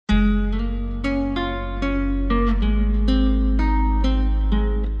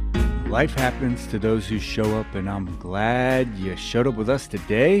Life happens to those who show up, and I'm glad you showed up with us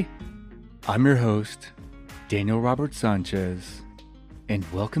today. I'm your host, Daniel Robert Sanchez, and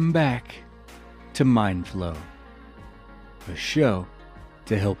welcome back to Mind Flow, a show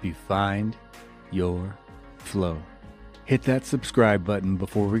to help you find your flow. Hit that subscribe button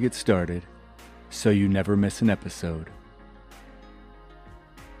before we get started so you never miss an episode.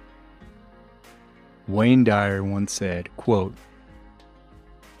 Wayne Dyer once said, quote,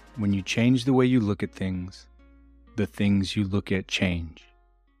 "When you change the way you look at things, the things you look at change."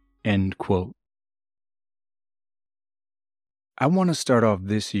 End quote. I want to start off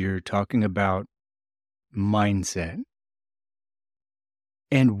this year talking about mindset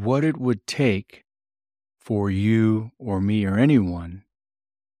and what it would take for you or me or anyone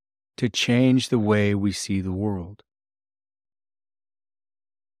to change the way we see the world.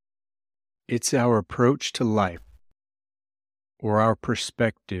 It's our approach to life, or our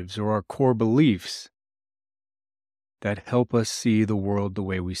perspectives, or our core beliefs that help us see the world the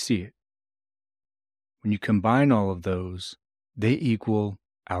way we see it. When you combine all of those, they equal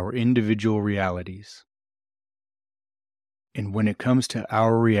our individual realities. And when it comes to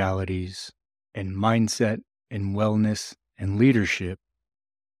our realities and mindset and wellness and leadership,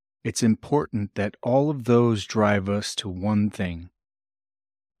 it's important that all of those drive us to one thing: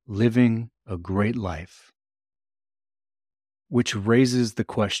 living a great life. Which raises the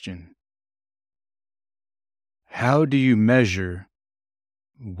question, how do you measure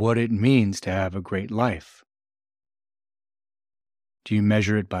what it means to have a great life? Do you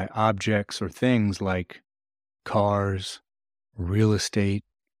measure it by objects or things like cars, real estate,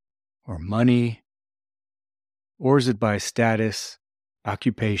 or money? Or is it by status,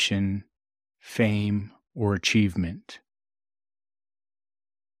 occupation, fame, or achievement?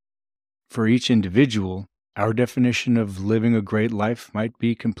 For each individual, our definition of living a great life might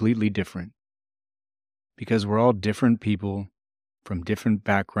be completely different, because we're all different people from different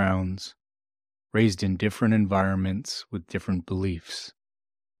backgrounds, raised in different environments with different beliefs.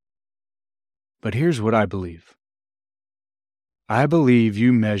 But here's what I believe. I believe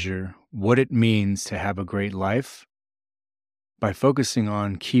you measure what it means to have a great life by focusing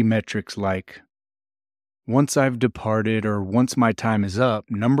on key metrics like, once I've departed or once my time is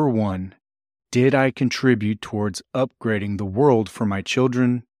up, number one, did I contribute towards upgrading the world for my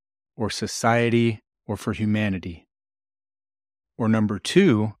children or society or for humanity? Or number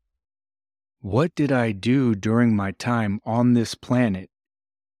two, what did I do during my time on this planet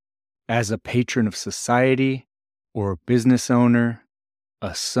as a patron of society or a business owner,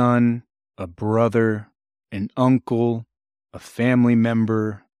 a son, a brother, an uncle, a family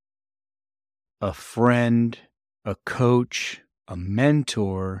member, a friend, a coach, a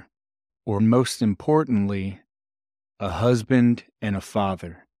mentor, or most importantly, a husband and a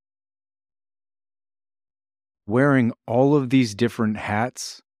father? Wearing all of these different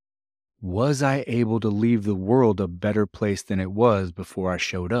hats, was I able to leave the world a better place than it was before I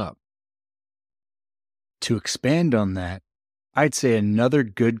showed up? To expand on that, I'd say another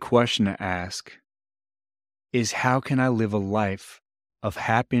good question to ask is, how can I live a life of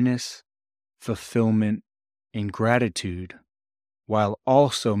happiness, fulfillment, and gratitude while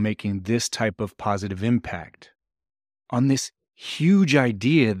also making this type of positive impact on this huge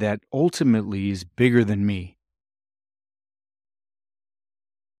idea that ultimately is bigger than me?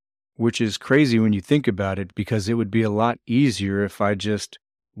 Which is crazy when you think about it, because it would be a lot easier if I just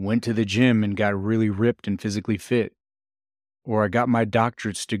went to the gym and got really ripped and physically fit, or I got my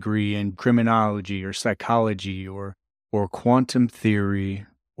doctorate's degree in criminology or psychology or quantum theory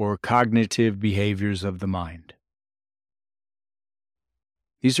or cognitive behaviors of the mind.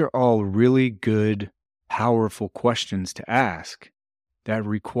 These are all really good, powerful questions to ask that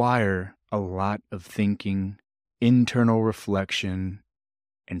require a lot of thinking, internal reflection,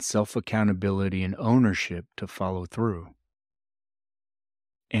 and self-accountability and ownership to follow through.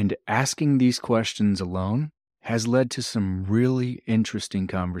 And asking these questions alone has led to some really interesting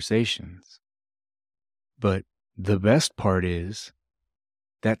conversations. But the best part is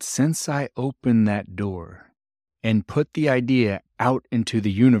that since I opened that door and put the idea out into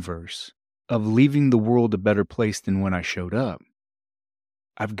the universe of leaving the world a better place than when I showed up,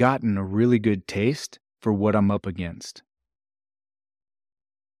 I've gotten a really good taste for what I'm up against.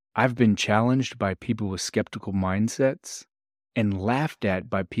 I've been challenged by people with skeptical mindsets and laughed at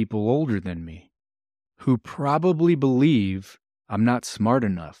by people older than me who probably believe I'm not smart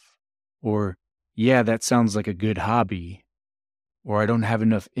enough, or, yeah, that sounds like a good hobby, or I don't have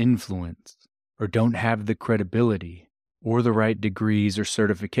enough influence, or don't have the credibility, or the right degrees or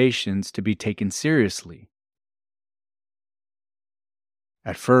certifications to be taken seriously.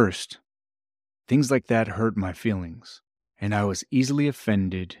 At first, things like that hurt my feelings, and I was easily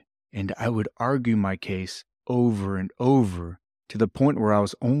offended, and I would argue my case over and over to the point where I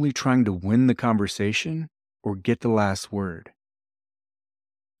was only trying to win the conversation or get the last word.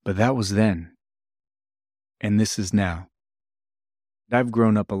 But that was then, and this is now. I've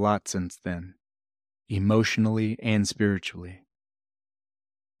grown up a lot since then, emotionally and spiritually.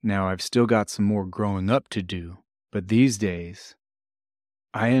 Now, I've still got some more growing up to do, but these days,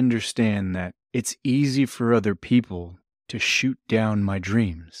 I understand that it's easy for other people to shoot down my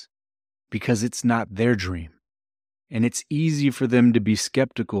dreams because it's not their dream. And it's easy for them to be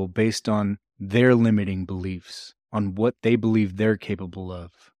skeptical based on their limiting beliefs, on what they believe they're capable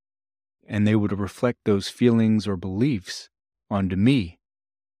of. And they would reflect those feelings or beliefs onto me.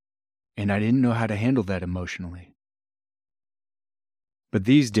 And I didn't know how to handle that emotionally. But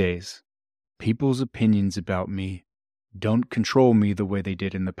these days, people's opinions about me don't control me the way they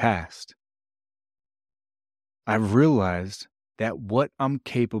did in the past. I've realized that what I'm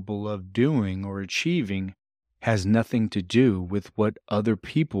capable of doing or achieving has nothing to do with what other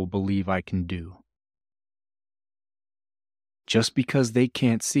people believe I can do. Just because they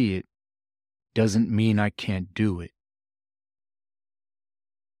can't see it doesn't mean I can't do it.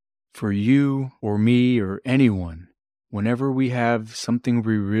 For you or me or anyone, whenever we have something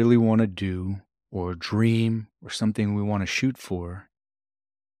we really want to do, or a dream, or something we want to shoot for,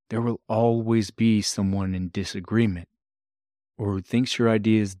 there will always be someone in disagreement, or who thinks your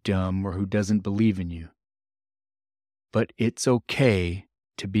idea is dumb, or who doesn't believe in you. But it's okay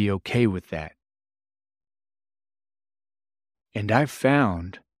to be okay with that. And I've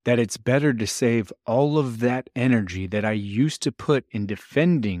found that it's better to save all of that energy that I used to put in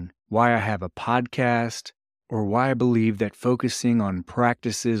defending why I have a podcast, or why I believe that focusing on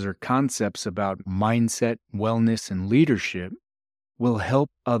practices or concepts about mindset, wellness, and leadership will help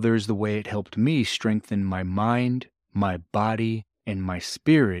others the way it helped me strengthen my mind, my body, and my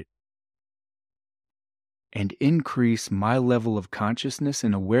spirit, and increase my level of consciousness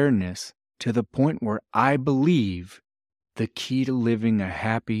and awareness to the point where I believe the key to living a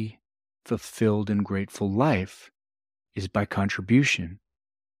happy, fulfilled, and grateful life is by contribution.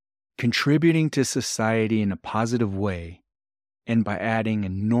 Contributing to society in a positive way, and by adding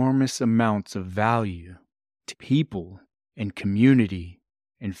enormous amounts of value to people and community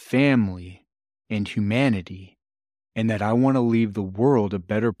and family and humanity, and that I want to leave the world a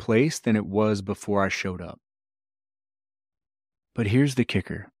better place than it was before I showed up. But here's the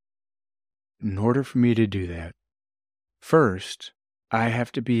kicker. In order for me to do that, first, I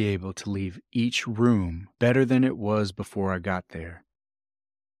have to be able to leave each room better than it was before I got there.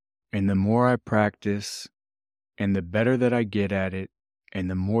 And the more I practice, and the better that I get at it,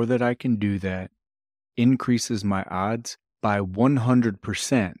 and the more that I can do that, increases my odds by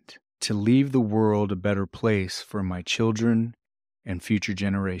 100% to leave the world a better place for my children and future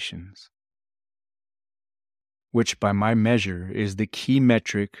generations. Which by my measure is the key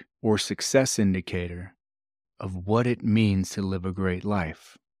metric or success indicator of what it means to live a great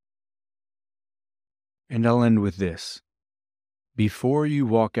life. And I'll end with this. Before you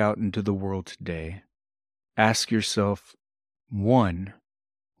walk out into the world today, ask yourself, 1,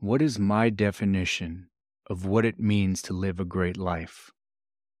 what is my definition of what it means to live a great life?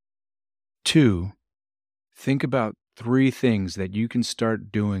 2, think about 3 things that you can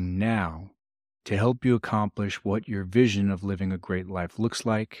start doing now to help you accomplish what your vision of living a great life looks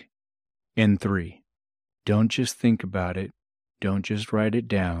like. And 3, don't just think about it, don't just write it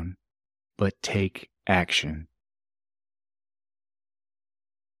down, but take action.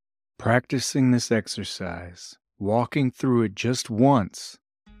 Practicing this exercise, walking through it just once,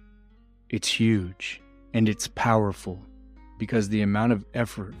 it's huge and it's powerful because the amount of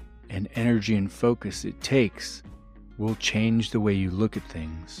effort and energy and focus it takes will change the way you look at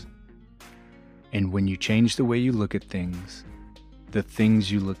things. And when you change the way you look at things, the things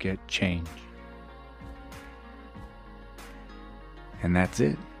you look at change. And that's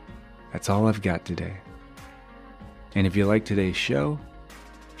it. That's all I've got today. And if you like today's show,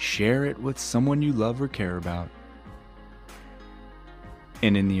 share it with someone you love or care about.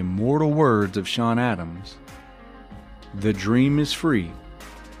 And in the immortal words of Sean Adams, the dream is free,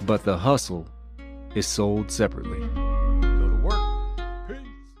 but the hustle is sold separately.